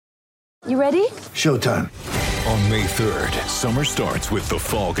You ready? Showtime. On May 3rd, summer starts with The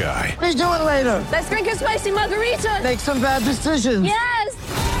Fall Guy. Let's do it later. Let's drink a spicy margarita. Make some bad decisions. Yes!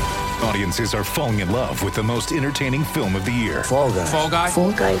 Audiences are falling in love with the most entertaining film of the year. Fall Guy. Fall Guy?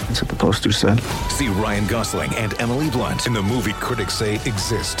 Fall guy. That's what the poster said. See Ryan Gosling and Emily Blunt in the movie critics say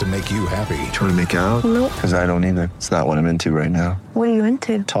exists to make you happy. Trying to make it out? Nope. Because I don't either. It's not what I'm into right now. What are you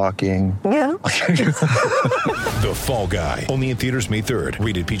into? Talking. Yeah. The Fall Guy. Only in theaters May 3rd.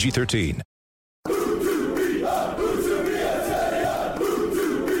 Rated PG-13.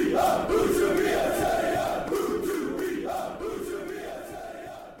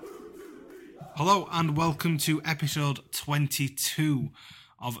 Hello and welcome to episode 22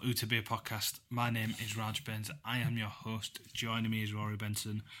 of Utabir Podcast. My name is Raj Benz. I am your host. Joining me is Rory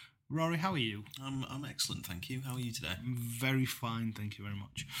Benson. Rory, how are you? I'm excellent, thank you. How are you today? Very fine, thank you very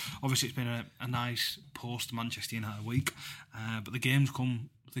much. Obviously, it's been a nice post-Manchester United week, but the games come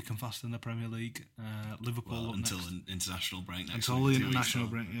thick and fast in the Premier League. Liverpool until next. an international break next Until week. the international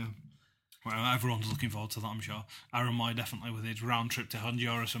break, yeah. Well, everyone's looking forward to that, I'm sure. Aaron Moy definitely with his round trip to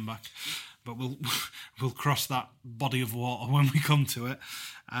Honduras and back. But we'll cross that body of water when we come to it.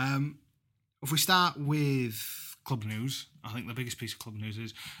 If we start with club news, I think the biggest piece of club news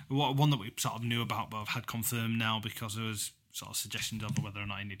is one that we sort of knew about, but I've had confirmed now because there was sort of suggestions of whether or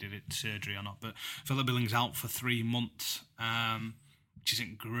not he needed surgery or not. But Philip Billings out for 3 months, which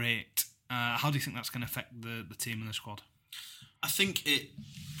isn't great. How do you think that's going to affect the team and the squad? I think it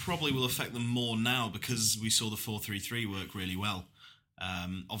probably will affect them more now because we saw the 4-3-3 work really well.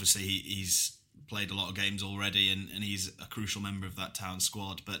 Obviously, he's played a lot of games already and he's a crucial member of that town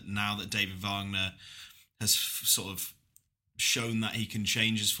squad. But now that David Wagner has sort of shown that he can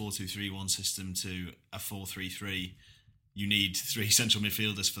change his 4-2-3-1 system to a 4-3-3, you need 3 central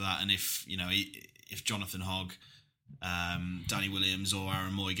midfielders for that. And if Jonathan Hogg, Danny Williams or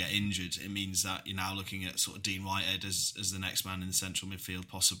Aaron Moy get injured, it means that you're now looking at sort of Dean Whitehead as the next man in the central midfield,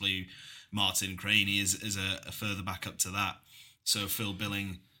 possibly Martin Craney as a further backup to that. So Phil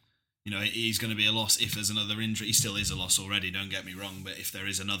Billing, he's going to be a loss if there's another injury. He still is a loss already, don't get me wrong, but if there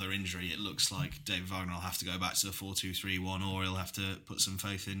is another injury, it looks like David Wagner will have to go back to the 4-2-3-1 or he'll have to put some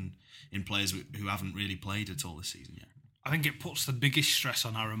faith in players who haven't really played at all this season yet. I think it puts the biggest stress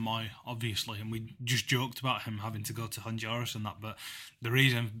on Aaron Moy, obviously, and we just joked about him having to go to Honduras and that, but the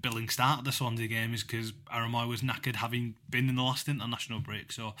reason Billing started the Swansea game is because Aaron Moy was knackered having been in the last international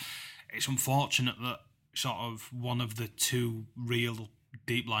break, so it's unfortunate that sort of one of the 2 real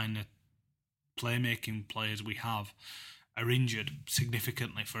deep-line playmaking players we have are injured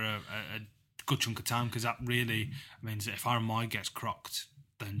significantly for a good chunk of time, because that really means that if Aaron Moy gets crocked,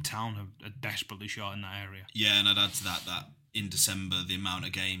 then Town are desperately short in that area. Yeah, and I'd add to that in December, the amount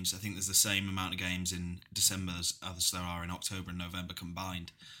of games, I think there's the same amount of games in December as there are in October and November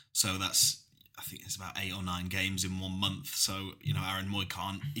combined. So I think it's about 8 or 9 games in 1 month. So, Aaron Moy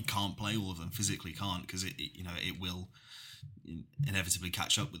can't play all of them, physically can't, because it will inevitably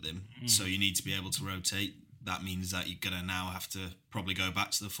catch up with him. So you need to be able to rotate. That means that you're going to now have to probably go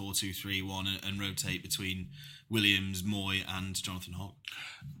back to the 4-2-3-1 and rotate between Williams, Moy and Jonathan Hogg.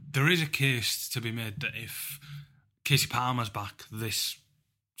 There is a case to be made that if Casey Palmer's back this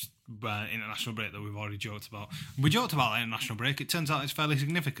international break that we've already joked about, we joked about that international break, it turns out it's fairly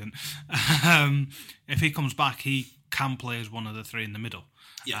significant. If he comes back, he can play as one of the 3 in the middle.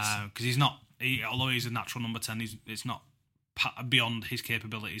 Yes. Because although he's a natural number 10, it's not beyond his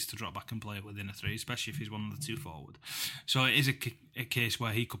capabilities to drop back and play within a 3, especially if he's one of the 2 forward. So it is a case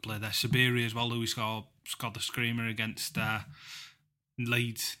where he could play there. Sabiri as well, who scored the screamer against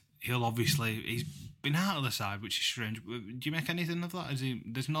Leeds. He's been out of the side, which is strange. Do you make anything of that?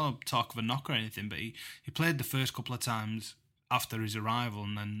 There's no talk of a knock or anything, but he played the first couple of times after his arrival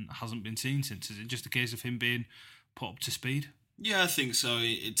and then hasn't been seen since. Is it just a case of him being put up to speed? Yeah, I think so.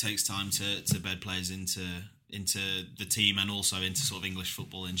 It takes time to bed players into the team and also into sort of English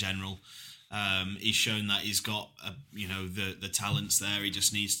football in general. He's shown that he's got the talents there. He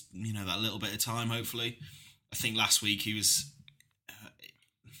just needs that little bit of time. Hopefully, I think last week he was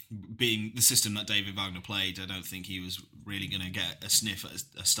being the system that David Wagner played. I don't think he was really going to get a sniff at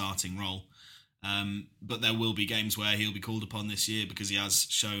a starting role. But there will be games where he'll be called upon this year because he has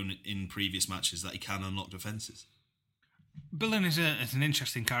shown in previous matches that he can unlock defences. Billing is an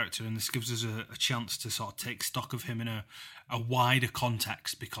interesting character, and this gives us a chance to sort of take stock of him in a wider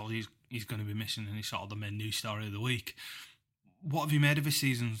context because he's going to be missing and he's sort of the main news story of the week. What have you made of his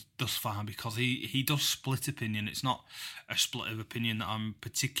season thus far? Because he does split opinion. It's not a split of opinion that I'm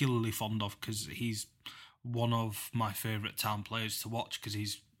particularly fond of because he's one of my favourite Town players to watch because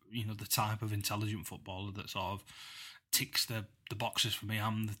he's the type of intelligent footballer that sort of ticks the boxes for me.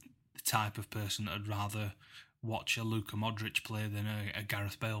 I'm the type of person that'd rather watch a Luka Modric play than a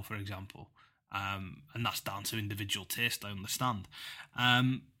Gareth Bale, for example. And that's down to individual taste, I understand.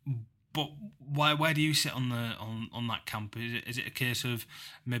 But where do you sit on that camp? Is it a case of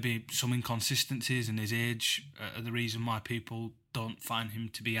maybe some inconsistencies in his age are the reason why people don't find him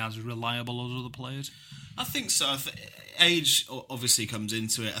to be as reliable as other players? I think so. Age obviously comes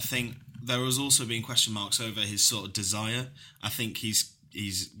into it. I think there has also been question marks over his sort of desire. I think he's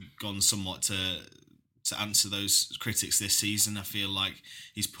gone somewhat to answer those critics this season. I feel like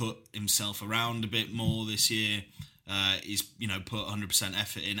he's put himself around a bit more this year. He's put 100%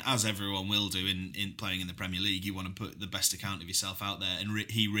 effort in, as everyone will do in playing in the Premier League. You want to put the best account of yourself out there, and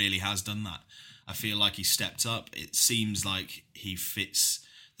he really has done that. I feel like he stepped up. It seems like he fits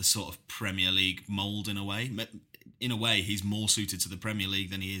the sort of Premier League mould in a way. In a way, he's more suited to the Premier League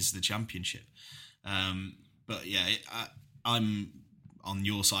than he is the Championship. But yeah, I'm on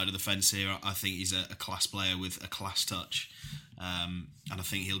your side of the fence here. I think he's a class player with a class touch, and I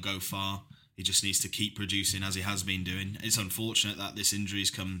think he'll go far. He just needs to keep producing as he has been doing. It's unfortunate that this injury's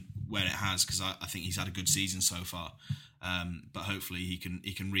come where it has, because I think he's had a good season so far. But hopefully he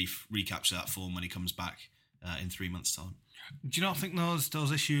can recapture that form when he comes back in 3 months' time. Do you not think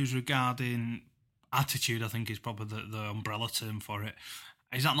those issues regarding attitude, I think, is probably the umbrella term for it?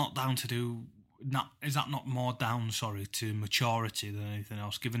 Is that not more down to maturity than anything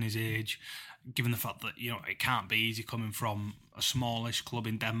else? Given his age, given the fact that it can't be easy coming from a smallish club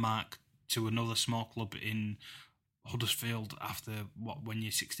in Denmark to another small club in Huddersfield after when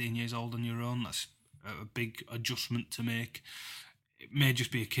you're 16 years old on your own. That's a big adjustment to make. It may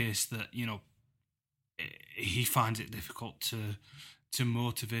just be a case that he finds it difficult to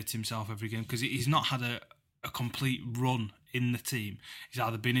motivate himself every game, because he's not had a complete run in the team. He's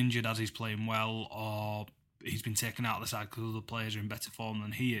either been injured as he's playing well, or he's been taken out of the side because other players are in better form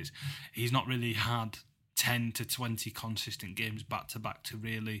than he is. He's not really had 10 to 20 consistent games back to back to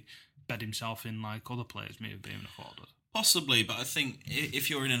really bed himself in like other players may have been afforded. Possibly, but I think if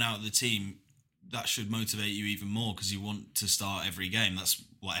you're in and out of the team, that should motivate you even more, because you want to start every game. That's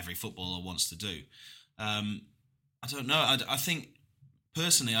what every footballer wants to do. I don't know. I think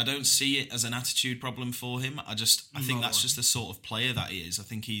personally, I don't see it as an attitude problem for him. I think that's just the sort of player that he is. I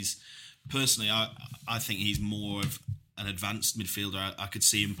think I think he's more of an advanced midfielder. I could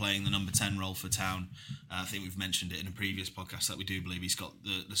see him playing the number 10 role for Town. I think we've mentioned it in a previous podcast that we do believe he's got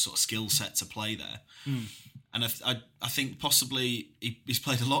the sort of skill set to play there. And I think possibly he's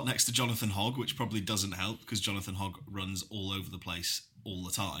played a lot next to Jonathan Hogg, which probably doesn't help, because Jonathan Hogg runs all over the place all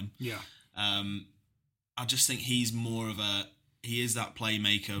the time. Yeah. I just think he's more of he is that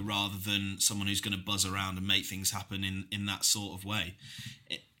playmaker rather than someone who's going to buzz around and make things happen in that sort of way.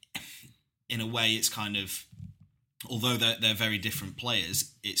 In a way, it's kind of, although they're very different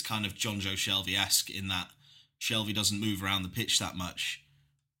players, it's kind of Jonjo Shelvey-esque in that Shelvey doesn't move around the pitch that much,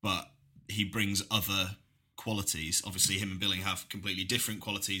 but he brings other qualities. Obviously, him and Billing have completely different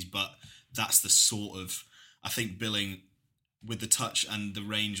qualities, but that's the sort of, I think Billing, with the touch and the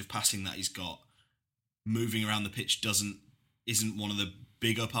range of passing that he's got, moving around the pitch isn't one of the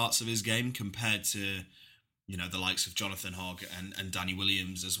bigger parts of his game compared to, the likes of Jonathan Hogg and Danny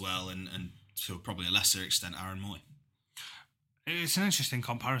Williams as well, and to probably a lesser extent Aaron Moy. It's an interesting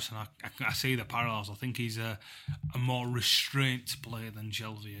comparison. I see the parallels. I think he's a more restrained player than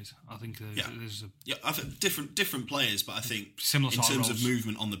Shelvey is. I think there's I think different players, but I think similar in terms of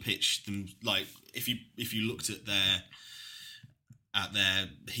movement on the pitch, like if you looked at their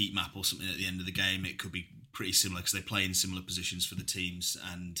heat map or something at the end of the game, it could be pretty similar, because they play in similar positions for the teams,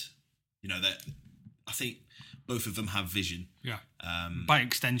 and that I think both of them have vision. Yeah. By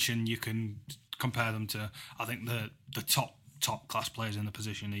extension, you can compare them to, I think, the top class players in the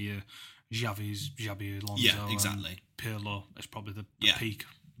position are your Xabi Alonso. Yeah, exactly. Pirlo is probably the peak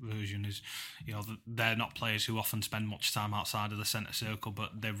version. Is they're not players who often spend much time outside of the centre circle,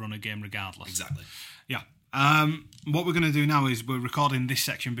 but they run a game regardless. Exactly. Yeah. What we're going to do now is we're recording this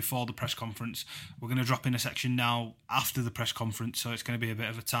section before the press conference. We're going to drop in a section now after the press conference, so it's going to be a bit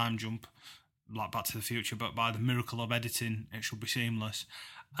of a time jump, like Back to the Future, but by the miracle of editing, it should be seamless.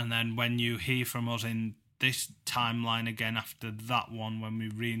 And then when you hear from us in this timeline again after that one, when we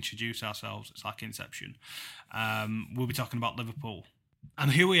reintroduce ourselves, it's like Inception. We'll be talking about Liverpool.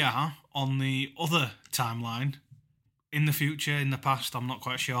 And here we are on the other timeline. In the future, in the past, I'm not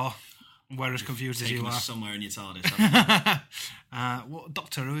quite sure. We're as confused as you are. Somewhere in your TARDIS.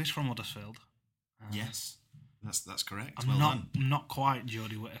 Doctor Who is from Huddersfield. Yes, that's correct. I'm not quite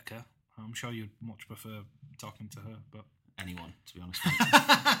Jodie Whittaker. I'm sure you'd much prefer talking to her, but anyone, to be honest.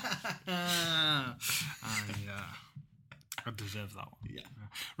 I deserve that one. Yeah.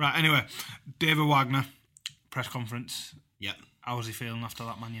 Right, anyway, David Wagner, press conference. Yeah. How was he feeling after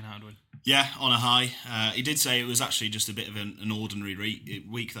that Man United win? Yeah, on a high. He did say it was actually just a bit of an ordinary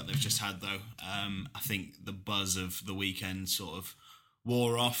week that they've just had, though. I think the buzz of the weekend sort of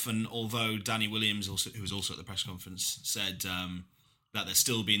wore off, and although Danny Williams, who was also at the press conference, said that there's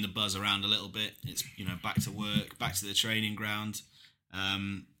still been the buzz around a little bit. It's back to work, back to the training ground,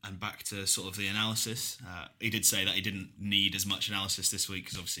 and back to sort of the analysis. He did say that he didn't need as much analysis this week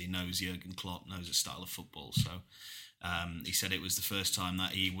because obviously he knows Jurgen Klopp, knows his style of football. So he said it was the first time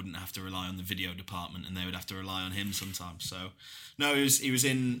that he wouldn't have to rely on the video department and they would have to rely on him sometimes. So no, he was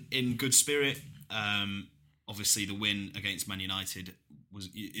in good spirit. Obviously, the win against Man United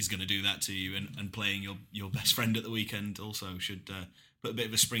is going to do that to you, and playing your best friend at the weekend also should put a bit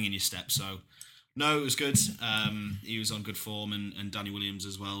of a spring in your step. So, no, it was good. He was on good form, and Danny Williams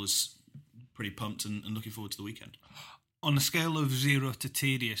as well was pretty pumped and looking forward to the weekend. On a scale of 0 to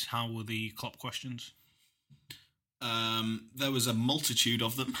tedious, how were the Klopp questions? There was a multitude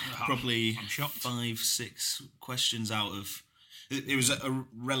of them, probably I'm shocked. 5-6 questions out of... It was a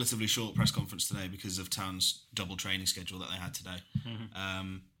relatively short press conference today because of Town's double training schedule that they had today.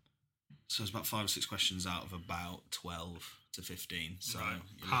 Mm-hmm. So it's about 5 or 6 questions out of about 12 to 15. So right.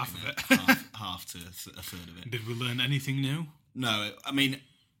 you're Half looking of at it. half to a third of it. Did we learn anything new? No, I mean,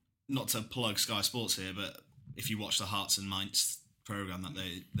 not to plug Sky Sports here, but if you watch the Hearts and Minds programme that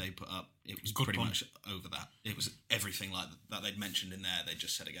they put up, it was Good pretty point. much over that. It was everything like that they'd mentioned in there, they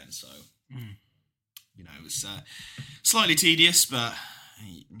just said again. So... it was slightly tedious, but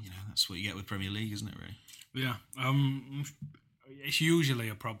that's what you get with Premier League, isn't it? Really? Yeah. It's usually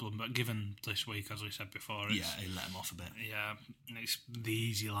a problem, but given this week, as we said before, He let him off a bit. Yeah, it's the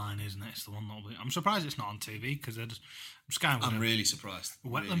easy line, isn't it? It's the one that'll be. I'm surprised it's not on TV because Sky would I'm have really surprised.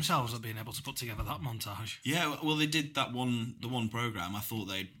 wet Really themselves at being able to put together that montage. Yeah, well, they did the one program. I thought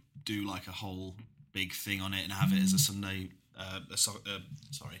they'd do like a whole big thing on it and have it as a Sunday.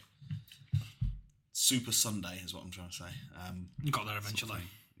 Super Sunday is what I'm trying to say. Got there eventually.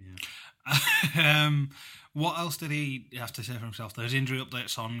 Yeah. What else did he have to say for himself? There's injury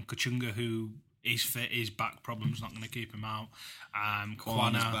updates on Kachunga, who is fit. His back problem's not going to keep him out.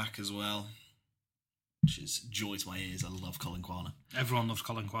 Quana's back as well, which is joy to my ears. I love Colin Quana. Everyone loves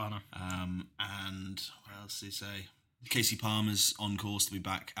Colin Quana. And what else did he say? Casey Palmer's on course to be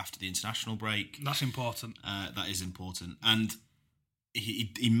back after the international break. That's important. That is important. And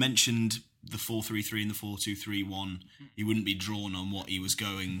he mentioned the 4-3-3 and the 4-2-3-1. He wouldn't be drawn on what he was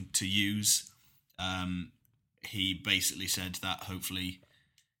going to use. He basically said that hopefully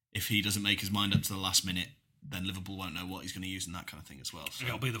if he doesn't make his mind up to the last minute, then Liverpool won't know what he's going to use and that kind of thing as well. So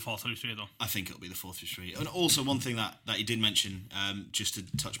it'll be the 4-3-3 though. I think it'll be the 4-3-3. And also one thing that he did mention, just to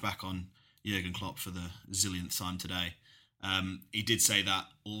touch back on Jurgen Klopp for the zillionth time today, he did say that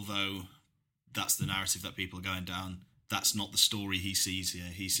although that's the narrative that people are going down, that's not the story he sees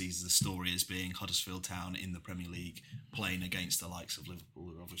here. He sees the story as being Huddersfield Town in the Premier League, playing against the likes of Liverpool,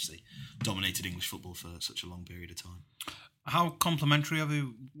 who obviously dominated English football for such a long period of time. How complimentary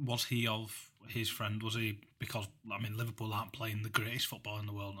was he of his friend? Was he, because Liverpool aren't playing the greatest football in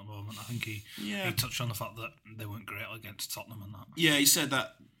the world at the moment. I think he touched on the fact that they weren't great against Tottenham and that. Yeah, he said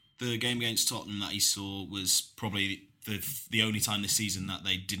that the game against Tottenham that he saw was probably the only time this season that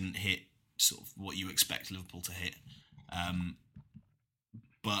they didn't hit sort of what you expect Liverpool to hit.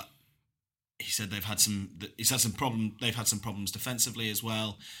 But he said they've had some problems defensively as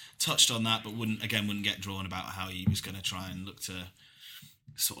well. Touched on that, but wouldn't get drawn about how he was going to try and look to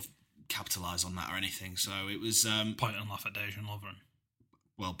sort of capitalise on that or anything. So it was point and laugh at Dejan Lovren.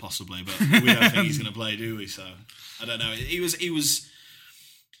 Well, possibly, but we don't think he's going to play, do we? So I don't know. He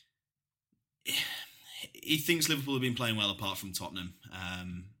thinks Liverpool have been playing well apart from Tottenham,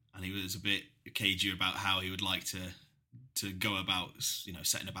 and he was a bit cagey about how he would like to go about,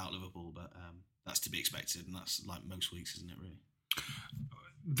 setting about Liverpool, but that's to be expected, and that's like most weeks, isn't it, really?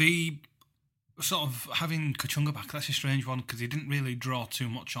 The sort of having Kachunga back, that's a strange one, because he didn't really draw too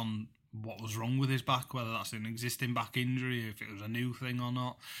much on what was wrong with his back, whether that's an existing back injury, if it was a new thing or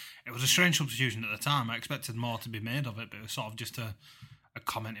not. It was a strange substitution at the time. I expected more to be made of it, but it was sort of just a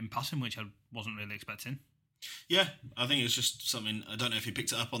comment in passing, which I wasn't really expecting. Yeah, I think it was just something. I don't know if he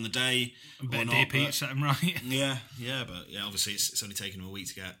picked it up on the day a bit or of not. DP set him right. Yeah, but obviously it's only taken him a week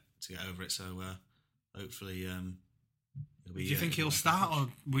to get over it. So hopefully, do you think he'll start, or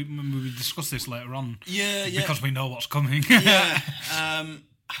we discuss this later on? Yeah, because we know what's coming. Yeah, I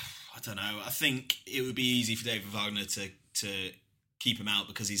don't know. I think it would be easy for David Wagner to keep him out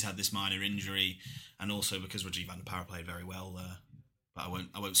because he's had this minor injury, and also because Rajiv van der Parra played very well. But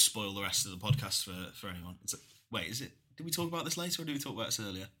I won't spoil the rest of the podcast for anyone. Is Did we talk about this later, or did we talk about this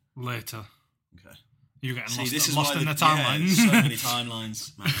earlier? Later. Okay. You're getting See, lost, this is lost why in the timeline. Yeah, so many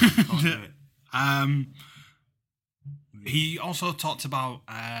timelines. Man, I can't do it. He also talked about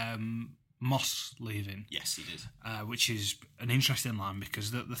Moss leaving. Yes, he did. Which is an interesting line,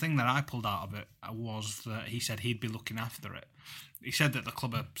 because the thing that I pulled out of it was that he said he'd be looking after it. He said that the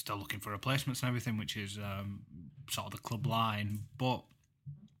club are still looking for replacements and everything, which is sort of the club line. But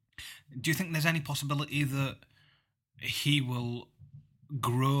do you think there's any possibility that he will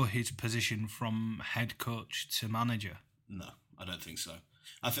grow his position from head coach to manager? No, I don't think so.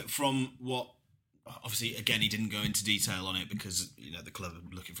 I think from what... Obviously, again, he didn't go into detail on it because, you know, the club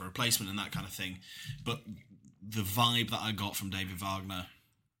are looking for a replacement and that kind of thing. But the vibe that I got from David Wagner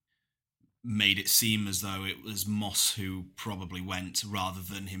made it seem as though it was Moss who probably went, rather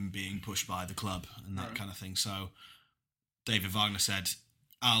than him being pushed by the club and that kind of thing. So David Wagner said,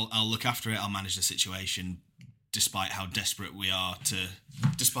 I'll look after it, I'll manage the situation, despite how desperate we are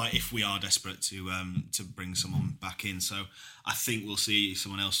if we are desperate to bring someone back in. So I think we'll see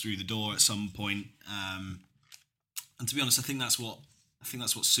someone else through the door at some point. And to be honest, I think that's what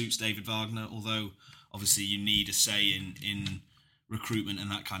suits David Wagner. Although obviously you need a say in recruitment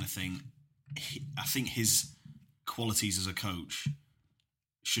and that kind of thing. I think his qualities as a coach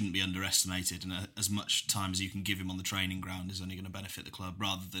shouldn't be underestimated, and as much time as you can give him on the training ground is only going to benefit the club,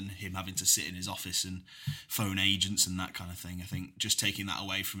 rather than him having to sit in his office and phone agents and that kind of thing. I think just taking that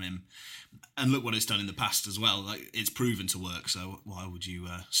away from him, and look what it's done in the past as well, like, it's proven to work, so why would you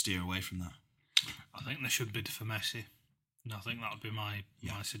steer away from that? I think they should bid for Messi. And I think that would be my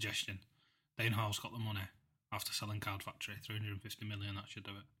suggestion. Dane Hall's got the money after selling Card Factory, 350 million, that should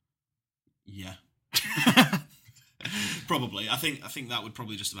do it. Yeah. Probably. I think that would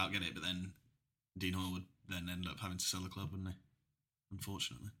probably just about get it, but then Dean Hall would then end up having to sell the club, wouldn't he?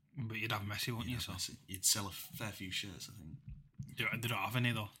 Unfortunately. But you'd have Messi, wouldn't you? So you'd sell a fair few shirts, I think. They don't have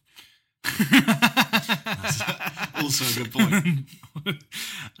any, though. That's also a good point.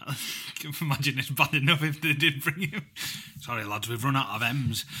 I can imagine it's bad enough if they did bring him. Sorry, lads, we've run out of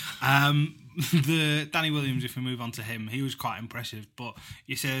M's. The Danny Williams, if we move on to him, he was quite impressive, but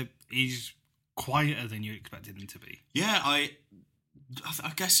you say he's quieter than you expected him to be. Yeah, I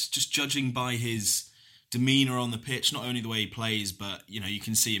guess just judging by his demeanour on the pitch, not only the way he plays, but you know, you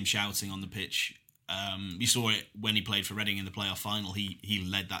can see him shouting on the pitch. You saw it when he played for Reading in the playoff final. He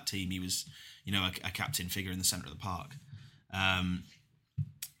led that team. He was, you know, a captain figure in the centre of the park.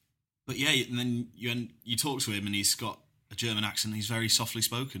 But yeah, and then you talk to him, and he's got a German accent. He's very softly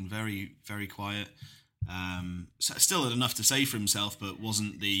spoken, very, very quiet. So still had enough to say for himself, but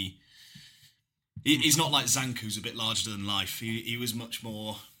wasn't the... He's not like Zank, who's a bit larger than life. He was much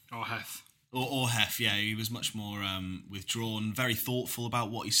more... Or Hef. Or Hef, yeah. He was much more withdrawn, very thoughtful about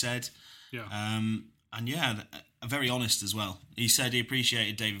what he said. Yeah. And yeah, very honest as well. He said he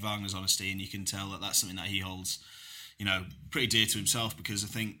appreciated David Wagner's honesty, and you can tell that that's something that he holds, you know, pretty dear to himself, because I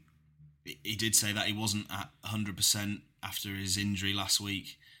think he did say that he wasn't at 100% after his injury last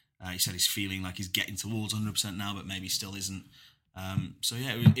week. He said he's feeling like he's getting towards 100% now, but maybe still isn't. So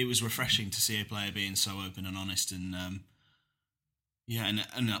yeah, it was refreshing to see a player being so open and honest, and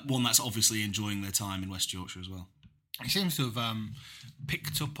and one that's obviously enjoying their time in West Yorkshire as well. He seems to have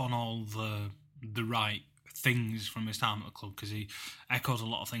picked up on all the right things from his time at the club, because he echoes a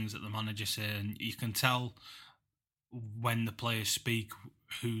lot of things that the manager say, and you can tell when the players speak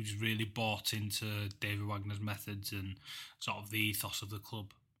who's really bought into David Wagner's methods and sort of the ethos of the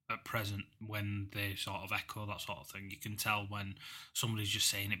club at present, when they sort of echo that sort of thing. You can tell when somebody's just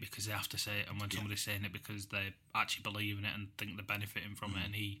saying it because they have to say it, and when somebody's saying it because they actually believe in it and think they're benefiting from it.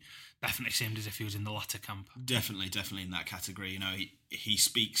 And he definitely seemed as if he was in the latter camp. Definitely in that category. You know, he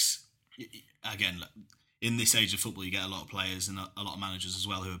speaks, again, in this age of football, you get a lot of players and a lot of managers as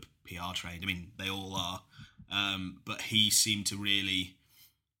well who are PR trained. I mean, they all are. But he seemed to really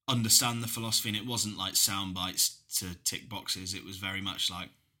understand the philosophy, and it wasn't like sound bites to tick boxes. It was very much like,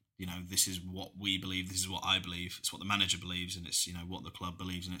 you know, this is what we believe, this is what I believe, it's what the manager believes, and it's, you know, what the club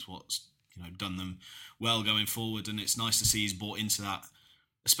believes, and it's what's, you know, done them well going forward. And it's nice to see he's bought into that,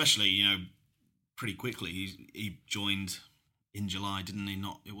 especially, you know, pretty quickly. He joined in July, didn't he?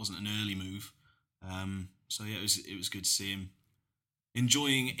 It wasn't an early move. So yeah, it was good to see him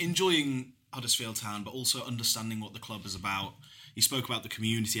enjoying Huddersfield Town, but also understanding what the club is about. He spoke about the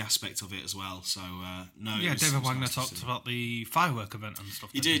community aspect of it as well. So David Wagner talked about the firework event and stuff.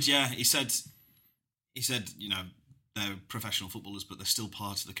 He did, yeah. He said, you know, they're professional footballers, but they're still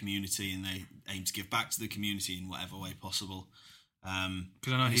part of the community, and they aim to give back to the community in whatever way possible.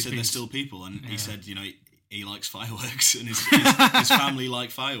 Because I know he said they're still people, and he said, you know, he likes fireworks, and his family like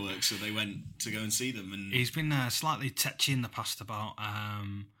fireworks, so they went to go and see them. And he's been slightly touchy in the past about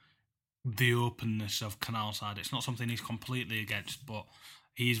the openness of Canalside. It's not something he's completely against, but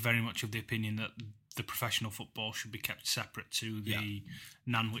he's very much of the opinion that the professional football should be kept separate to the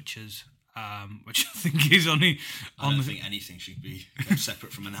Nanwichers, which I think is only... I don't think anything should be kept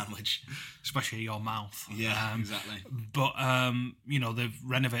separate from a Nanwich. Especially your mouth. Yeah, exactly. But, they've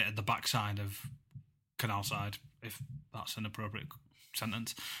renovated the backside of Canalside, if that's an appropriate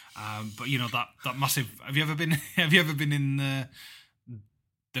sentence. But, that massive... Have you ever been in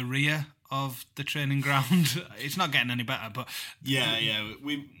the rear of the training ground? It's not getting any better, but... Yeah.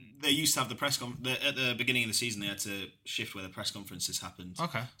 They used to have the press conference... At the beginning of the season, they had to shift where the press conferences happened.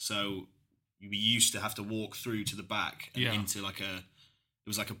 Okay. So we used to have to walk through to the back and into it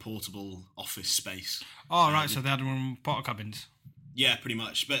was like a portable office space. Oh, right, so they had them in porta cabins. Yeah, pretty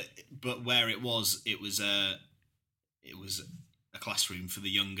much. But where it was a classroom for the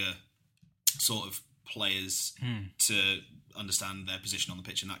younger sort of players to understand their position on the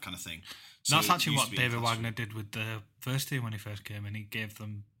pitch and that kind of thing. So that's actually what David Wagner did with the first team when he first came in. He gave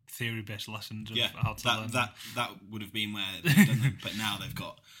them theory-based lessons of how to learn. That would have been where they've done them. But now they've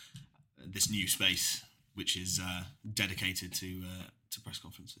got this new space which is dedicated to press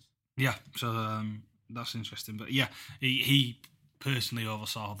conferences. Yeah, so that's interesting. But yeah, he personally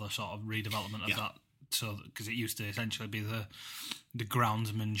oversaw the sort of redevelopment of that. So because it used to essentially be the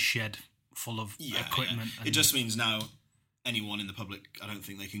groundsman shed full of equipment. Yeah. It just means now anyone in the public, I don't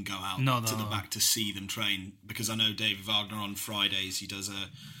think they can go out to the back to see them train, because I know David Wagner on Fridays, he does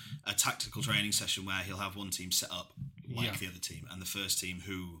a tactical training session where he'll have one team set up like the other team, and the first team,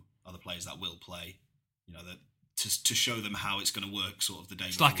 who are the players that will play, to show them how it's going to work sort of the day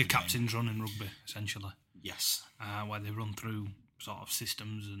before. It's like a captain's run in rugby, essentially. Yes. Where they run through sort of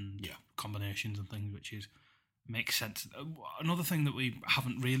systems and combinations and things, which makes sense. Another thing that we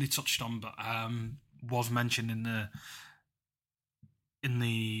haven't really touched on, but was mentioned in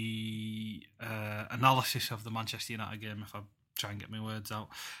the analysis of the Manchester United game, if I try and get my words out.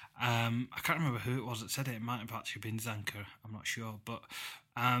 I can't remember who it was that said it. It might have actually been Zanker. I'm not sure. But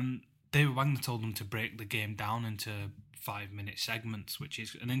David Wagner told them to break the game down into 5-minute segments, which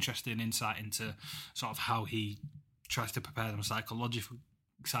is an interesting insight into sort of how he tries to prepare them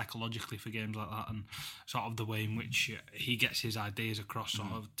psychologically for games like that, and sort of the way in which he gets his ideas across,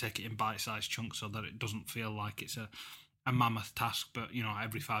 sort of take it in bite-sized chunks so that it doesn't feel like it's a mammoth task, but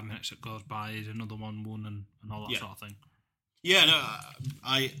every 5 minutes that goes by is another one won and all that sort of thing. Yeah, no,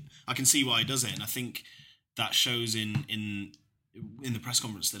 I can see why he does it, and I think that shows in the press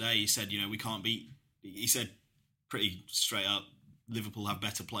conference today. He said, we can't beat. He said pretty straight up, Liverpool have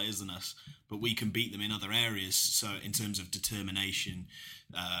better players than us, but we can beat them in other areas. So in terms of determination,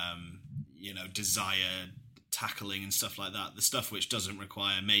 desire, tackling and stuff like that, the stuff which doesn't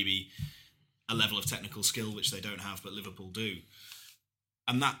require maybe a level of technical skill which they don't have, but Liverpool do.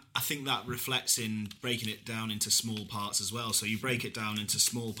 And that, I think that reflects in breaking it down into small parts as well. So you break it down into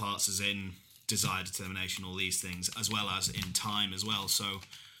small parts as in desire, determination, all these things, as well as in time as well. So,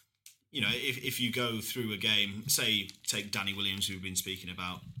 if you go through a game, say, take Danny Williams, who we've been speaking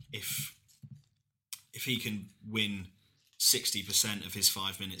about, if he can win 60% of his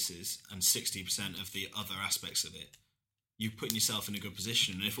 5 minutes and 60% of the other aspects of it, you're putting yourself in a good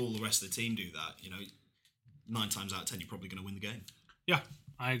position. And if all the rest of the team do that, 9 times out of 10, you're probably going to win the game. Yeah,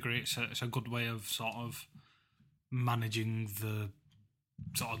 I agree. It's a good way of sort of managing the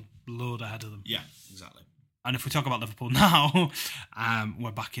sort of load ahead of them. Yeah, exactly. And if we talk about Liverpool now,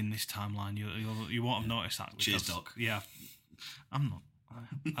 we're back in this timeline. You won't have noticed that. Cheers, Doc. Yeah, I'm not.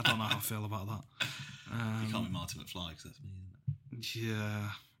 I don't know how I feel about that. You can't be Martin McFly because that's me, isn't it? Yeah.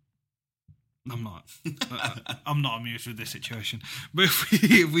 I'm not. I'm not amused with this situation. But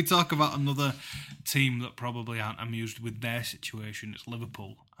if we talk about another team that probably aren't amused with their situation, it's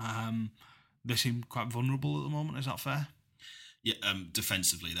Liverpool. They seem quite vulnerable at the moment. Is that fair? Yeah,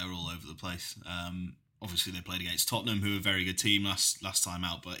 defensively they're all over the place. Obviously they played against Tottenham, who are a very good team last time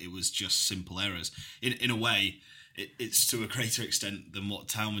out, but it was just simple errors. In a way, it's to a greater extent than what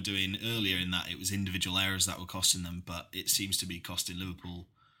Town were doing earlier, in that it was individual errors that were costing them, but it seems to be costing Liverpool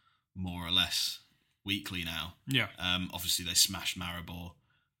more or less weekly now. Yeah. Obviously they smashed Maribor.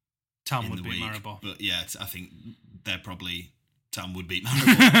 Town would beat Maribor. But yeah, I think Town would beat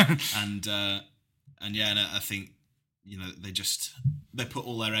Maribor. and I think they put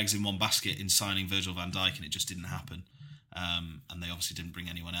all their eggs in one basket in signing Virgil van Dijk, and it just didn't happen. And they obviously didn't bring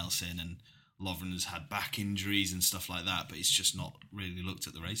anyone else in, and Lovren has had back injuries and stuff like that, but he's just not really looked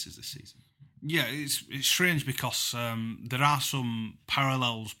at the races this season. Yeah, it's strange because there are some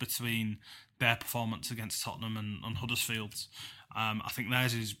parallels between their performance against Tottenham and Huddersfield. I think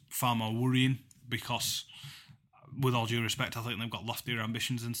theirs is far more worrying because, with all due respect, I think they've got loftier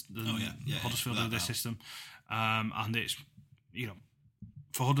ambitions than Huddersfield with their system. And it's,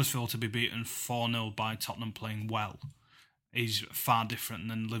 for Huddersfield to be beaten 4-0 by Tottenham playing well is far different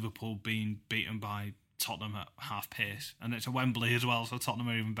than Liverpool being beaten by Tottenham at half pace. And it's a Wembley as well, so Tottenham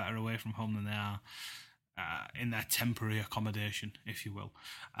are even better away from home than they are in their temporary accommodation, if you will.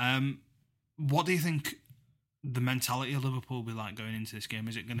 What do you think the mentality of Liverpool will be like going into this game?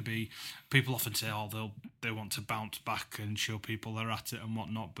 Is it going to be, people often say, they want to bounce back and show people they're at it and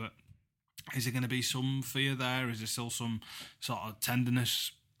whatnot, but is there going to be some fear there? Is there still some sort of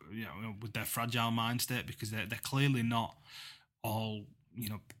tenderness, with their fragile mind state? Because they're clearly not all,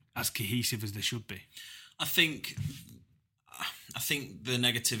 as cohesive as they should be. I think the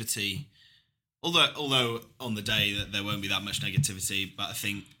negativity, although on the day that there won't be that much negativity, but I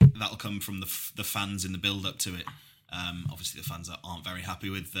think that'll come from the fans in the build-up to it. Obviously, the fans aren't very happy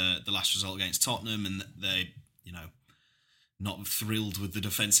with the last result against Tottenham, and they, not thrilled with the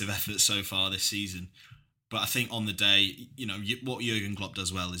defensive effort so far this season. But I think on the day, what Jurgen Klopp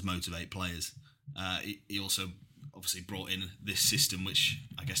does well is motivate players. He also obviously brought in this system, which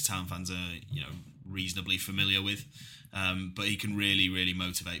I guess Town fans are, reasonably familiar with. But he can really, really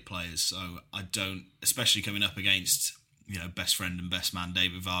motivate players. So I don't, especially coming up against, best friend and best man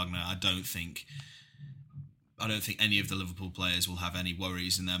David Wagner, I don't think any of the Liverpool players will have any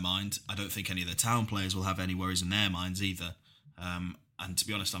worries in their mind. I don't think any of the Town players will have any worries in their minds either. And to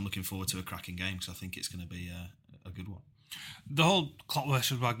be honest, I'm looking forward to a cracking game because I think it's going to be a good one. The whole Klopp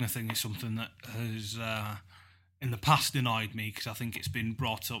versus Wagner thing is something that has, in the past, annoyed me because I think it's been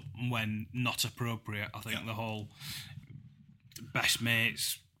brought up when not appropriate. I think the whole best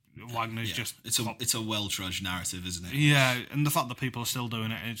mates, Wagner's just... It's a well-trudged narrative, isn't it? Yeah, and the fact that people are still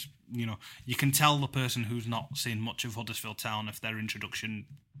doing it is, you can tell the person who's not seen much of Huddersfield Town if their introduction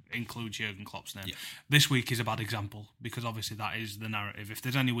includes Jurgen Klopp's name. Yeah. This week is a bad example because obviously that is the narrative. If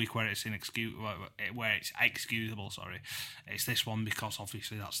there's any week where it's excusable, it's this one because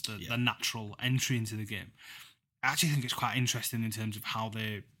obviously that's the natural entry into the game. I actually think it's quite interesting in terms of how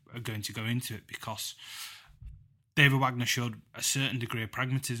they are going to go into it because David Wagner showed a certain degree of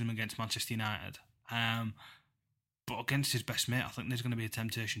pragmatism against Manchester United. But against his best mate, I think there's going to be a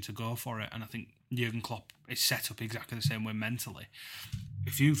temptation to go for it. And I think Jurgen Klopp is set up exactly the same way mentally.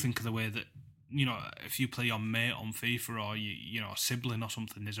 If you think of the way that, if you play your mate on FIFA or, a sibling or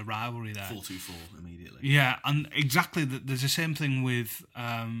something, there's a rivalry there. 4-2-4 immediately. Yeah, and exactly, there's the same thing with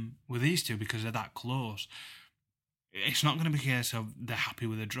these two because they're that close. It's not going to be a case of they're happy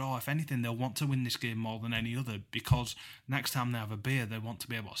with a draw. If anything, they'll want to win this game more than any other because next time they have a beer, they want to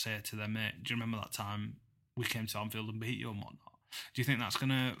be able to say it to their mate, do you remember that time we came to Anfield and beat you and whatnot? Do you think that's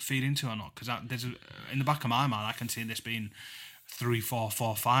going to feed into it or not? Because in the back of my mind, I can see this being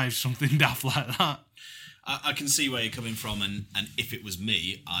 3-4-4-5, something daft like that. I can see where you're coming from, and if it was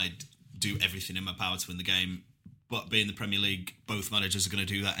me, I'd do everything in my power to win the game. But being the Premier League, both managers are going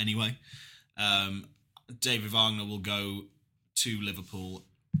to do that anyway. David Wagner will go to Liverpool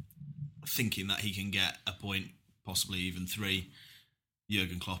thinking that he can get a point, possibly even 3.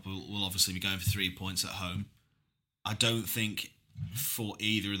 Jurgen Klopp will obviously be going for 3 points at home. I don't think for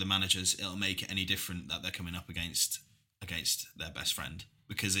either of the managers it'll make it any different that they're coming up against their best friend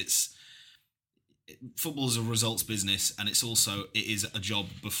because football is a results business and it is a job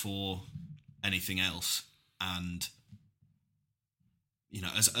before anything else. And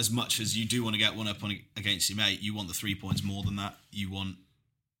as much as you do want to get one up against your mate, you want the 3 points more than that. You want,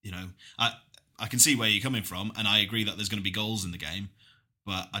 I can see where you're coming from, and I agree that there's going to be goals in the game,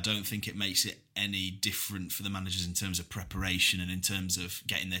 but I don't think it makes it any different for the managers in terms of preparation and in terms of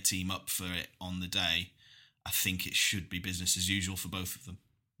getting their team up for it on the day. I think it should be business as usual for both of them.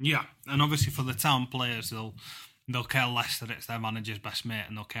 Yeah, and obviously for the Town players, they'll care less that it's their manager's best mate,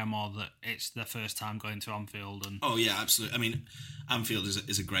 and they'll care more that it's their first time going to Anfield. And oh yeah, absolutely. I mean, Anfield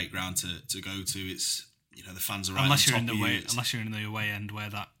is a great ground to go to. It's the fans are right unless on top you're of you. Unless you're in the away end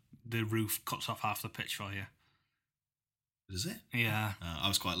where the roof cuts off half the pitch for you. Does it? Yeah. I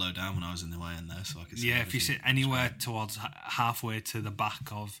was quite low down when I was in the away end there, so I could see. Yeah, if you sit anywhere towards halfway to the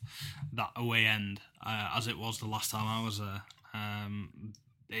back of that away end, as it was the last time I was there,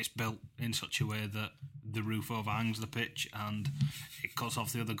 it's built in such a way that the roof overhangs the pitch and it cuts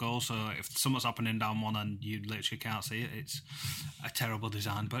off the other goal. So if something's happening down one end, you literally can't see it. It's a terrible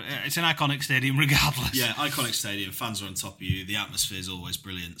design, but it's an iconic stadium regardless. Yeah, iconic stadium. Fans are on top of you. The atmosphere is always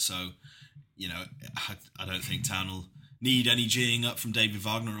brilliant. So, I don't think Town will need any geeing up from David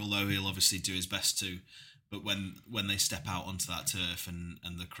Wagner, although he'll obviously do his best to. But when they step out onto that turf and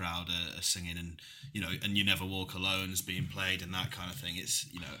the crowd are singing and and You Never Walk Alone is being played and that kind of thing, it's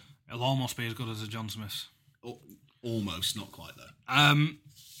it'll almost be as good as a John Smith's. Almost, not quite though.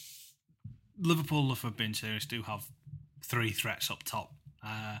 Liverpool, for being serious, do have 3 threats up top.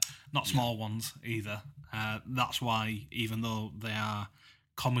 Not small ones either. That's why, even though they are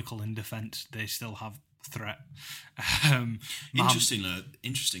comical in defence, they still have threat.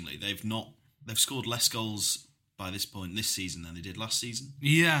 Interestingly, they've scored less goals by this point this season than they did last season.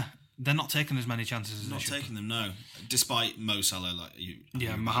 Yeah, they're not taking as many chances as they should. Not taking them, no. Despite Mo Salah,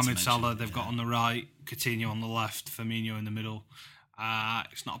 Mohamed Salah, they've got on the right, Coutinho on the left, Firmino in the middle.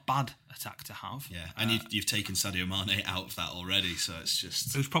 It's not a bad attack to have. Yeah, and you've taken Sadio Mane out of that already, so it's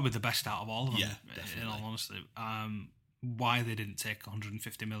just... It was probably the best out of all of them, definitely. in all honesty. Why they didn't take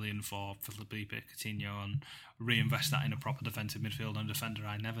 150 million for Felipe Coutinho and reinvest that in a proper defensive midfield and defender,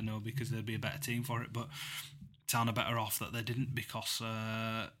 I never know, because there'd be a better team for it. But Town are better off that they didn't, because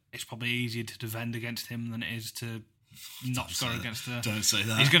it's probably easier to defend against him than it is to not score against her. Don't say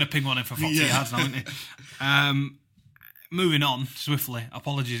that. He's going to ping one in for 40 yards now, isn't he? Moving on swiftly.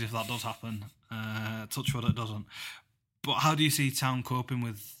 Apologies if that does happen. Touch wood, it doesn't. But how do you see Town coping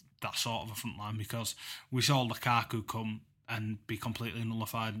with that sort of a front line? Because we saw Lukaku come and be completely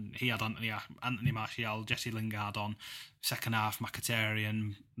nullified. He had Anthony Martial, Jesse Lingard on. Second half,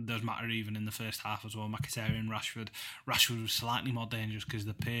 Mkhitaryan. Does matter even in the first half as well. Mkhitaryan, Rashford. Rashford was slightly more dangerous because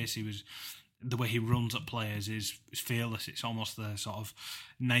the pace the way he runs at players is fearless. It's almost the sort of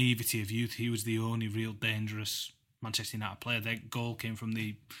naivety of youth. He was the only real dangerous Manchester United player. Their goal came from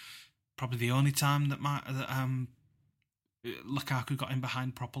probably the only time that Lukaku got in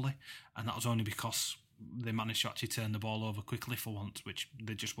behind properly, and that was only because they managed to actually turn the ball over quickly for once, which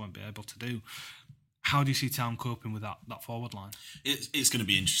they just won't be able to do. How do you see Town coping with that forward line? It's going to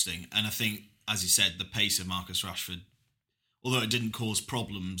be interesting, and I think, as you said, the pace of Marcus Rashford, although it didn't cause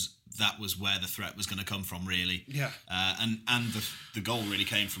problems, that was where the threat was going to come from, really. Yeah. And the goal really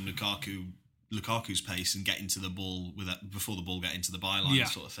came from Lukaku's pace and getting to the ball before the ball get into the byline,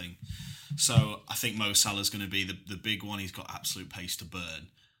 sort of thing. So I think Mo Salah's going to be the big one. He's got absolute pace to burn.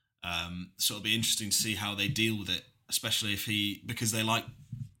 So it'll be interesting to see how they deal with it, especially because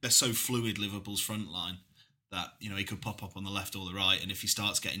they're so fluid, Liverpool's front line, that he could pop up on the left or the right, and if he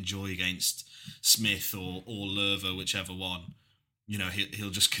starts getting joy against Smith or Lerver, whichever one, he'll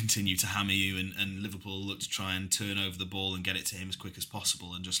just continue to hammer you, and Liverpool look to try and turn over the ball and get it to him as quick as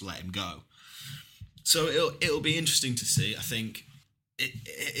possible and just let him go. So it'll be interesting to see. I think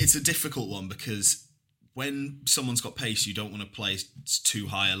it's a difficult one, because when someone's got pace, you don't want to play too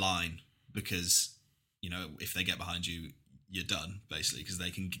high a line, because if they get behind you, you're done, basically, because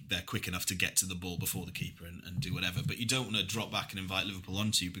they're quick enough to get to the ball before the keeper and do whatever. But you don't want to drop back and invite Liverpool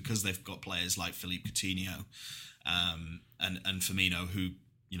onto you, because they've got players like Philippe Coutinho and Firmino who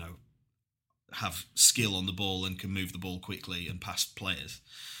have skill on the ball and can move the ball quickly and past players.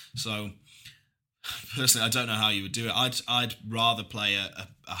 So personally, I don't know how you would do it. I'd rather play a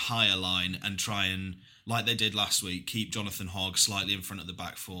higher line and try and, like they did last week, keep Jonathan Hogg slightly in front of the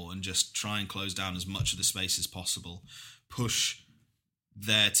back four and just try and close down as much of the space as possible. Push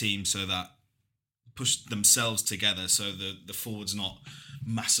their team push themselves together so the forward's not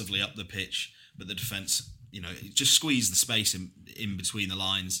massively up the pitch, but the defence, just squeeze the space in between the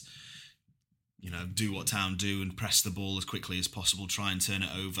lines. Do what Town do and press the ball as quickly as possible, try and turn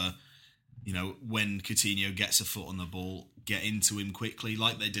it over. When Coutinho gets a foot on the ball, get into him quickly,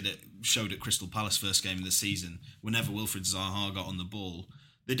 like they showed at Crystal Palace first game of the season. Whenever Wilfried Zaha got on the ball,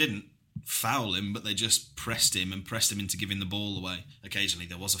 they didn't foul him, but they just pressed him into giving the ball away. Occasionally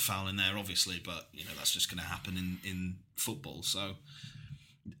there was a foul in there, obviously, but that's just going to happen in football. So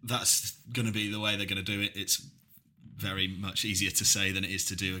that's going to be the way they're going to do it. It's very much easier to say than it is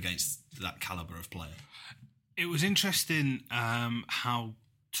to do against that calibre of player. It was interesting how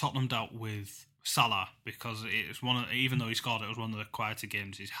Tottenham dealt with Salah, because it's even though he scored, it was one of the quieter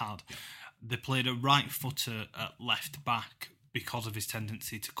games he's had. They played a right footer at left back because of his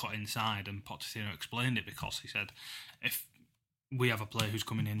tendency to cut inside, and Pochettino explained it, because he said, if we have a player who's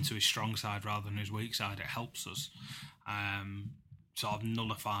coming into his strong side rather than his weak side, it helps us sort of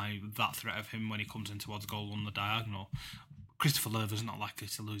nullify that threat of him when he comes in towards goal on the diagonal. Christopher Lerver's not likely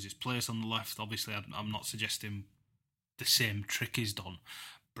to lose his place on the left. Obviously, I'm not suggesting the same trick is done,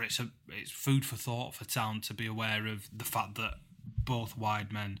 but it's food for thought for Town to be aware of the fact that both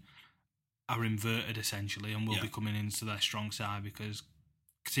wide men are inverted essentially and will be coming into their strong side, because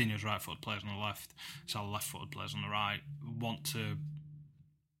Coutinho's right-footed players on the left, Salah left-footed players on the right want to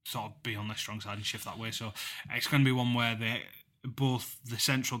sort of be on their strong side and shift that way. So it's going to be one where both the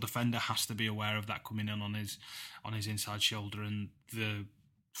central defender has to be aware of that coming in on his inside shoulder, and the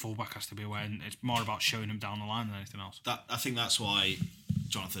fullback has to be aware. And it's more about showing him down the line than anything else. I think that's why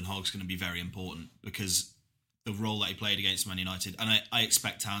Jonathan Hogg's going to be very important, because the role that he played against Man United, and I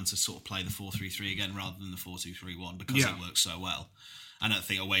expect Town to sort of play the 4-3-3 again rather than the 4-2-3-1 because it works so well. And I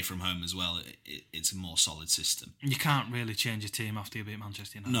think away from home as well, it's a more solid system. You can't really change a team after you beat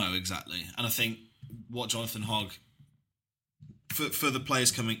Manchester United. No, exactly. And I think what Jonathan Hogg, for the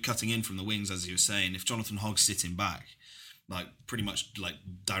players cutting in from the wings, as you were saying, if Jonathan Hogg's sitting back, like pretty much like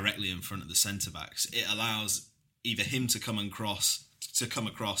directly in front of the centre backs, it allows either him to come across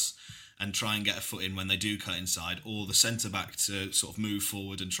and try and get a foot in when they do cut inside, or the centre back to sort of move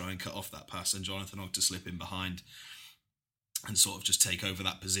forward and try and cut off that pass, and Jonathan Hogg to slip in behind and sort of just take over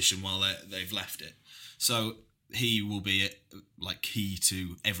that position while they've left it. So he will be like key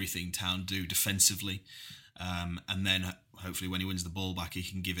to everything Town do defensively, and then hopefully when he wins the ball back, he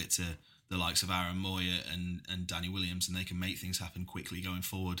can give it to the likes of Aaron Moyer and Danny Williams, and they can make things happen quickly going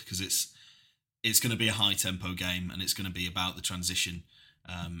forward, because it's going to be a high tempo game, and it's going to be about the transition.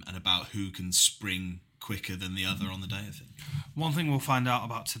 And about who can spring quicker than the other on the day, I think. One thing we'll find out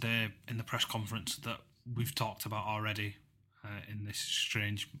about today in the press conference that we've talked about already in this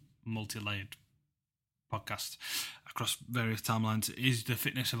strange multi-layered podcast across various timelines is the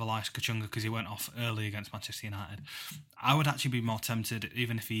fitness of Elias Kachunga, because he went off early against Manchester United. I would actually be more tempted,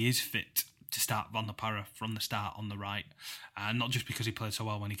 even if he is fit, to start Van der Parra from the start on the right. Not just because he played so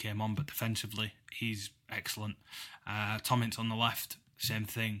well when he came on, but defensively he's excellent. Tom Ince on the left, same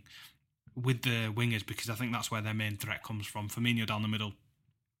thing with the wingers, because I think that's where their main threat comes from. Firmino down the middle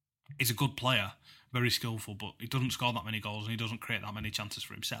is a good player, very skillful, but he doesn't score that many goals and he doesn't create that many chances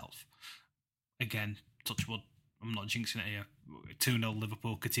for himself. Again, touch wood, I'm not jinxing it here. 2-0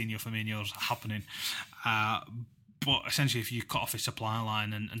 Liverpool, Coutinho, Firmino's happening. But essentially, if you cut off his supply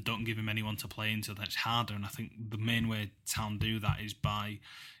line and don't give him anyone to play into, then it's harder. And I think the main way Town do that is by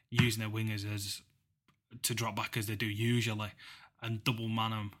using their wingers to drop back as they do usually, and double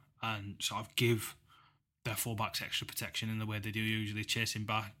man them and sort of give their fullbacks extra protection in the way they do usually, chasing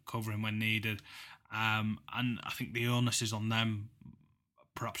back, covering when needed. And I think the onus is on them,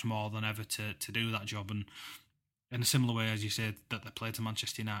 perhaps more than ever, to do that job. And in a similar way, as you said, that they play to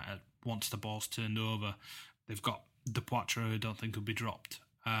Manchester United, once the ball's turned over, they've got the Poitras, who I don't think will be dropped,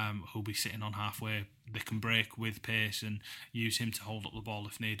 who'll be sitting on halfway. They can break with pace and use him to hold up the ball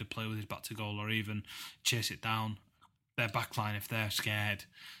if needed, play with his back to goal, or even chase it down. Their backline, if they're scared,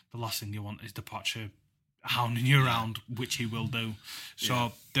 the last thing you want is the Poitre hounding you around, which he will do.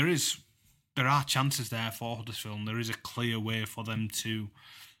 So there are chances there for Huddersfield, and there is a clear way for them to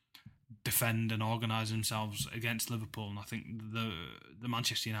defend and organise themselves against Liverpool. And I think the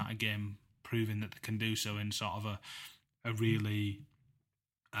Manchester United game, proving that they can do so in sort of a really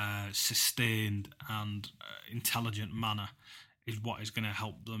sustained and intelligent manner, is what is going to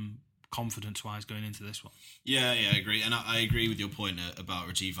help them confidence-wise going into this one. Yeah, I agree. And I agree with your point about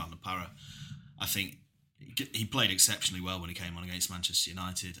Rajiv Van der Parra. I think he played exceptionally well when he came on against Manchester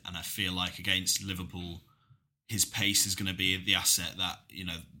United, and I feel like against Liverpool, his pace is going to be the asset that,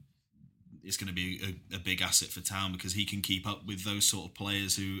 it's going to be a big asset for Town, because he can keep up with those sort of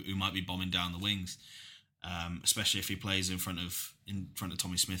players who might be bombing down the wings, especially if he plays in front of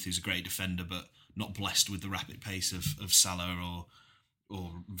Tommy Smith, who's a great defender but not blessed with the rapid pace of Salah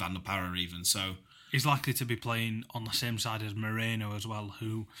or Van der Parra even. So he's likely to be playing on the same side as Moreno as well,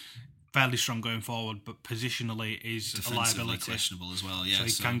 who fairly strong going forward, but positionally is a liability. Questionable as well. Yeah, so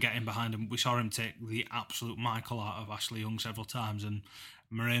he can get in behind him. We saw him take the absolute Michael out of Ashley Young several times, and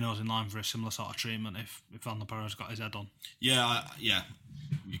Moreno's in line for a similar sort of treatment if Van der Parra's got his head on. Yeah,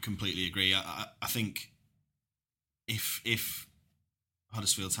 you completely agree. I think if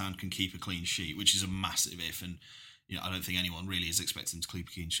Huddersfield Town can keep a clean sheet, which is a massive if, and I don't think anyone really is expecting them to keep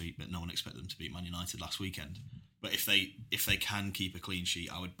a clean sheet, but no one expected them to beat Man United last weekend. But if they can keep a clean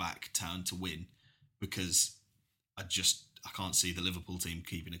sheet, I would back Town to win, because I can't see the Liverpool team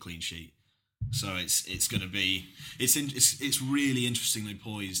keeping a clean sheet. So it's going to be it's really interestingly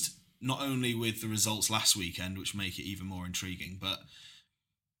poised, not only with the results last weekend, which make it even more intriguing, but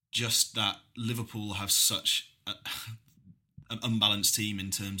just that Liverpool have such an unbalanced team in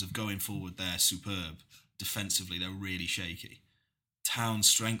terms of going forward. They're superb. Defensively, they're really shaky. Town's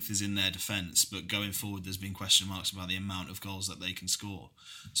strength is in their defence, but going forward, there's been question marks about the amount of goals that they can score.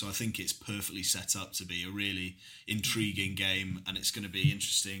 So I think it's perfectly set up to be a really intriguing game, and it's going to be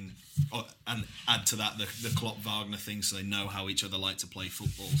interesting. Oh, and add to that the Klopp-Wagner thing, so they know how each other like to play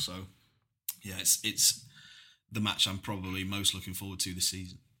football. So yeah, it's the match I'm probably most looking forward to this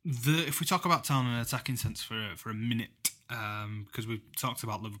season. If we talk about Town in an attacking sense for a minute, because we've talked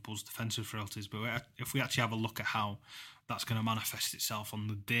about Liverpool's defensive frailties, but if we actually have a look at how that's going to manifest itself on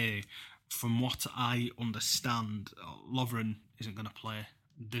the day, from what I understand, Lovren isn't going to play.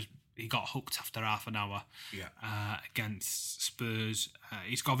 He got hooked after half an hour against Spurs.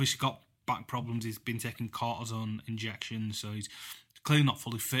 He's obviously got back problems. He's been taking cortisone injections, so he's clearly not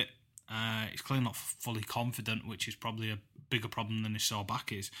fully fit. He's clearly not fully confident, which is probably a bigger problem than his sore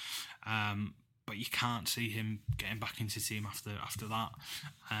back is. But you can't see him getting back into the team after that,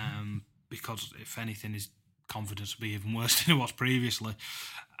 because if anything, his confidence will be even worse than it was previously.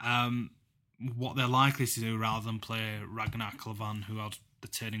 What they're likely to do, rather than play Ragnar Klavan, who had the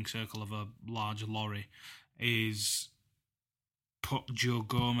turning circle of a large lorry, is put Joe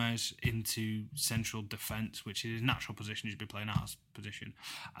Gomez into central defence, which is his natural position. He's been playing out his position,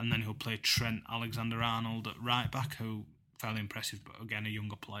 and then he'll play Trent Alexander-Arnold at right back, who fairly impressive, but again a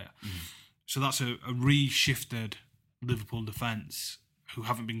younger player. So that's a reshifted Liverpool defence, who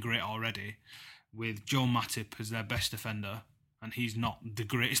haven't been great already, with Joe Matip as their best defender, and he's not the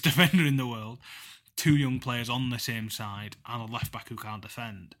greatest defender in the world. Two young players on the same side and a left back who can't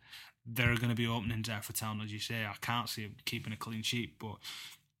defend. There are going to be openings there for Town, as you say. I can't see him keeping a clean sheet, but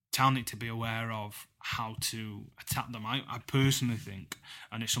Town need to be aware of how to attack them. I personally think,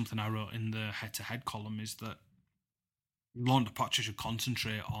 and it's something I wrote in the head-to-head column, is that Laurent Depoitre should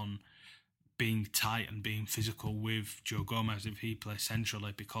concentrate on being tight and being physical with Joe Gomez if he plays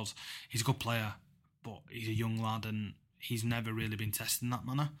centrally, because he's a good player, but he's a young lad and he's never really been tested in that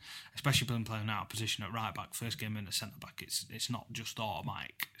manner, especially when playing out of position at right back. First game in the centre back, it's not just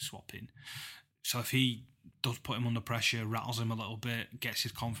automatic swapping. So if he does put him under pressure, rattles him a little bit, gets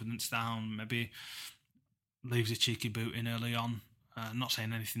his confidence down, maybe leaves a cheeky boot in early on, not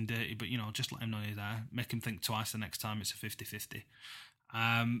saying anything dirty, but just let him know you're there, make him think twice the next time it's a 50-50.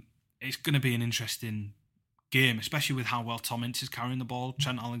 It's going to be an interesting game, especially with how well Tom Ince is carrying the ball.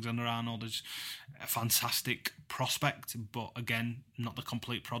 Trent Alexander-Arnold is a fantastic prospect, but again, not the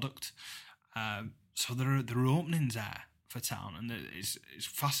complete product. So there are openings there for Town, and it's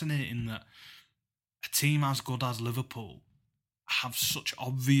fascinating that a team as good as Liverpool have such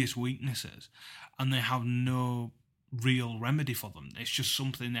obvious weaknesses, and they have no real remedy for them. It's just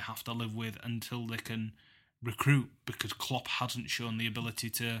something they have to live with until they can recruit, because Klopp hasn't shown the ability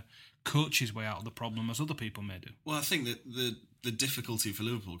to coach his way out of the problem as other people may do. Well, I think that the difficulty for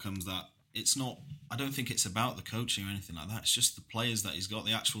Liverpool comes that it's not, I don't think it's about the coaching or anything like that. It's just the players that he's got,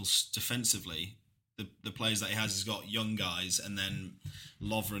 the actual defensively, the players that he has. He's got young guys, and then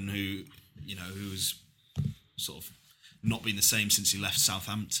Lovren, who's sort of not been the same since he left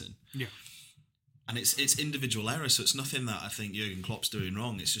Southampton. Yeah. And it's individual error, so it's nothing that I think Jurgen Klopp's doing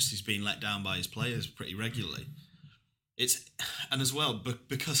wrong. It's just he's been let down by his players pretty regularly. And as well,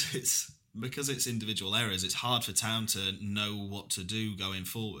 because it's individual errors, it's hard for Town to know what to do going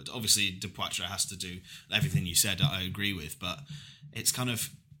forward. Obviously, Depoitre has to do everything you said, I agree with, but it's kind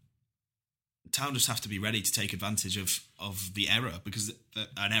of Town just have to be ready to take advantage of the error, because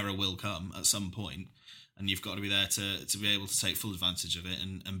an error will come at some point, and you've got to be there to be able to take full advantage of it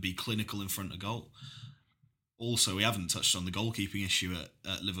and be clinical in front of goal. Also, we haven't touched on the goalkeeping issue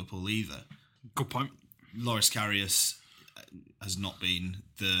at Liverpool either. Good point. Loris Karius has not been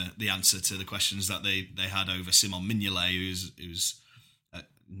the answer to the questions that they had over Simon Mignolet, who's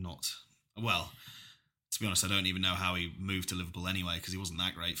not... Well, to be honest, I don't even know how he moved to Liverpool anyway, because he wasn't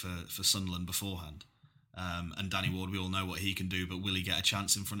that great for Sunderland beforehand. And Danny Ward, we all know what he can do, but will he get a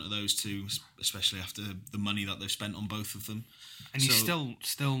chance in front of those two, especially after the money that they've spent on both of them? And he's still,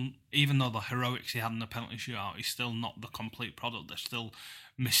 even though the heroics he had in the penalty shootout, he's still not the complete product. There's still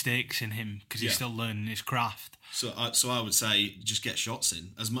mistakes in him, because he's still learning his craft. So I would say just get shots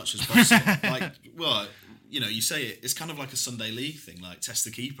in as much as possible. You say it's kind of like a Sunday League thing, like test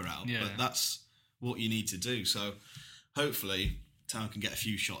the keeper out, but that's what you need to do. So hopefully Town can get a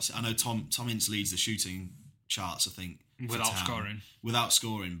few shots. I know Tom Ince leads the shooting charts, I think, without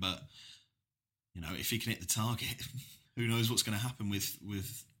scoring, but if he can hit the target, who knows what's going to happen with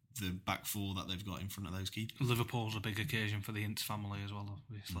the back four that they've got in front of those keepers. Liverpool's a big occasion for the Ince family as well,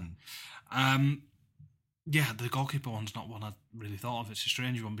 obviously. The goalkeeper one's not one I really thought of. It's a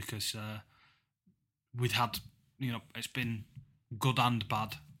strange one, because we'd had, it's been good and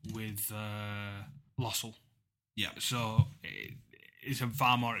bad with Lossell. Yeah. So it's a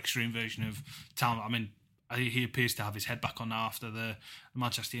far more extreme version of Town. I mean, he appears to have his head back on now after the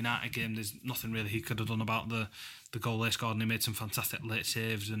Manchester United game. There's nothing really he could have done about the goal they scored, and he made some fantastic late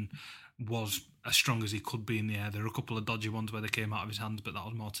saves and was as strong as he could be in the air. There were a couple of dodgy ones where they came out of his hands, but that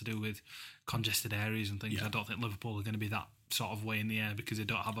was more to do with congested areas and things. Yeah. I don't think Liverpool are going to be that sort of way in the air, because they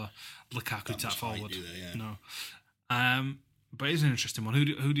don't have a Lukaku type forward. Yeah. No. But it is an interesting one.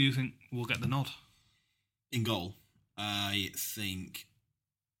 Who do you think will get the nod? In goal, I think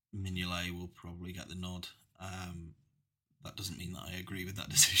Mignolet will probably get the nod. That doesn't mean that I agree with that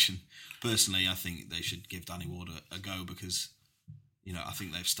decision. Personally, I think they should give Danny Ward a go because, I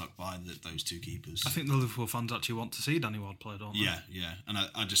think they've stuck by those two keepers. I think the Liverpool fans actually want to see Danny Ward play, don't they? Yeah. And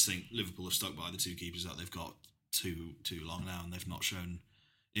I just think Liverpool have stuck by the two keepers that they've got too long now, and they've not shown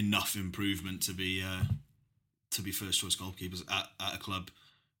enough improvement to be first choice goalkeepers at a club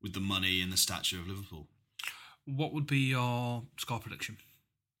with the money and the stature of Liverpool. What would be your score prediction?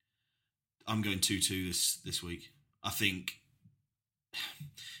 I'm going 2-2 this week. I think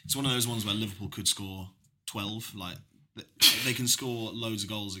it's one of those ones where Liverpool could score 12. Like, they can score loads of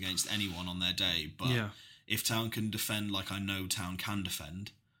goals against anyone on their day, but if Town can defend like I know Town can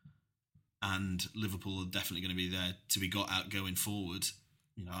defend, and Liverpool are definitely going to be there to be got out going forward,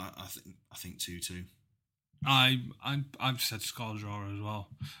 I think 2-2. I've said score draw as well.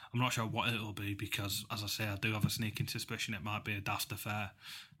 I'm not sure what it'll be because, as I say, I do have a sneaking suspicion it might be a daft affair,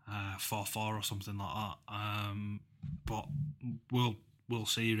 4-4 or something like that. But we'll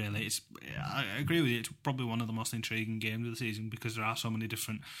see. Really, I agree with you. It's probably one of the most intriguing games of the season because there are so many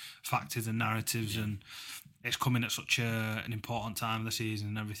different factors and narratives, and it's coming at such an important time of the season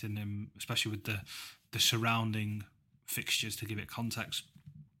and everything, and especially with the surrounding fixtures. To give it context,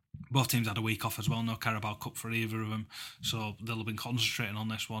 both teams had a week off as well, no Carabao Cup for either of them, so they'll have been concentrating on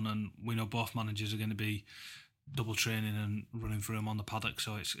this one, and we know both managers are going to be double training and running through them on the paddock,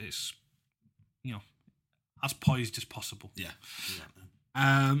 so it's as poised as possible. Yeah.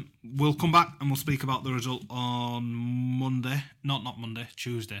 We'll come back and we'll speak about the result on Monday. Not Monday,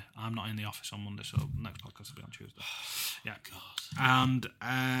 Tuesday. I'm not in the office on Monday, so next podcast will be on Tuesday. Yeah. God. And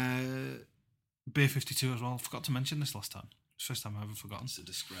Beer 52 as well. I forgot to mention this last time. It's the first time I've ever forgotten. It's a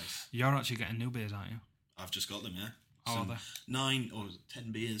disgrace. You're actually getting new beers, aren't you? I've just got them, yeah. How are they? 9 or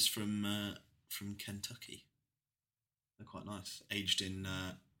 10 beers from Kentucky. They're quite nice. Aged in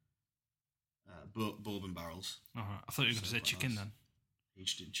bourbon barrels. All right. I thought you were going to say chicken then.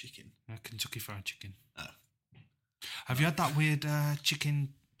 Aged in chicken. Yeah, Kentucky Fried Chicken. Oh. Have you had that weird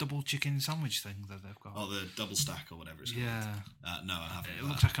double chicken sandwich thing that they've got? Oh, the double stack or whatever it's called. Yeah. No, I haven't. It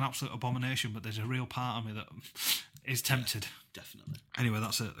looks like an absolute abomination, but there's a real part of me that is tempted. Yeah, definitely. Anyway,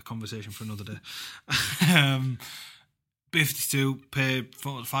 that's a conversation for another day. B52, pay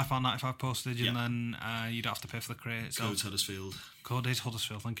 £5.95 postage, and then you don't have to pay for the crate itself. Code's Huddersfield. Code is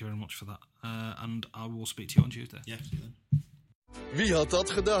Huddersfield, thank you very much for that. And I will speak to you on Tuesday. Yeah, see you then. Wie had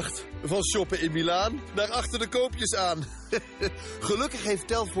dat gedacht? Van shoppen in Milaan naar achter de koopjes aan. Gelukkig heeft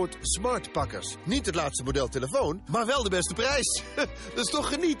Telfort smartpakkers. Niet het laatste model telefoon, maar wel de beste prijs. Dat is toch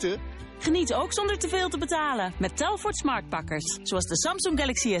genieten? Geniet ook zonder te veel te betalen met Telfort smartpakkers. Zoals de Samsung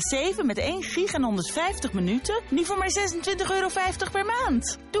Galaxy S7 met 1 gig en 150 minuten. Nu voor maar €26,50 per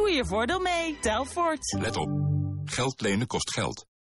maand. Doe je voordeel mee, Telfort. Let op. Geld lenen kost geld.